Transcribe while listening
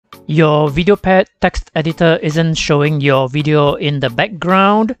Your VideoPad Text Editor isn't showing your video in the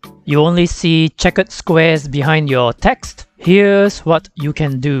background. You only see checkered squares behind your text. Here's what you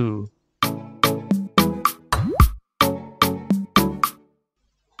can do.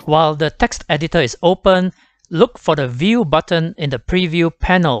 While the text editor is open, look for the View button in the Preview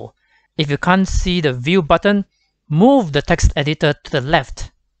panel. If you can't see the View button, move the text editor to the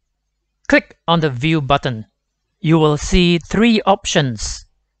left. Click on the View button. You will see three options.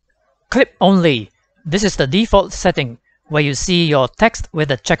 Clip only. This is the default setting, where you see your text with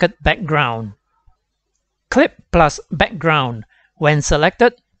a checkered background. Clip plus background. When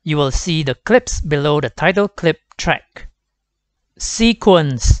selected, you will see the clips below the title clip track.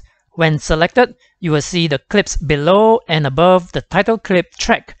 Sequence. When selected, you will see the clips below and above the title clip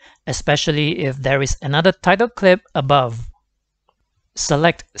track, especially if there is another title clip above.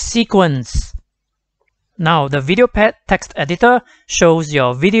 Select Sequence. Now the VideoPad Text Editor shows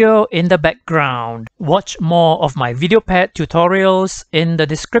your video in the background. Watch more of my VideoPad tutorials in the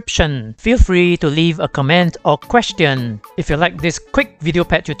description. Feel free to leave a comment or question. If you like this quick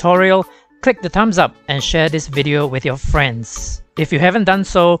VideoPad tutorial, click the thumbs up and share this video with your friends. If you haven't done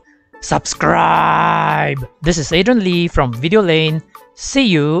so, subscribe! This is Adrian Lee from Video Lane. See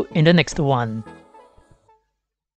you in the next one.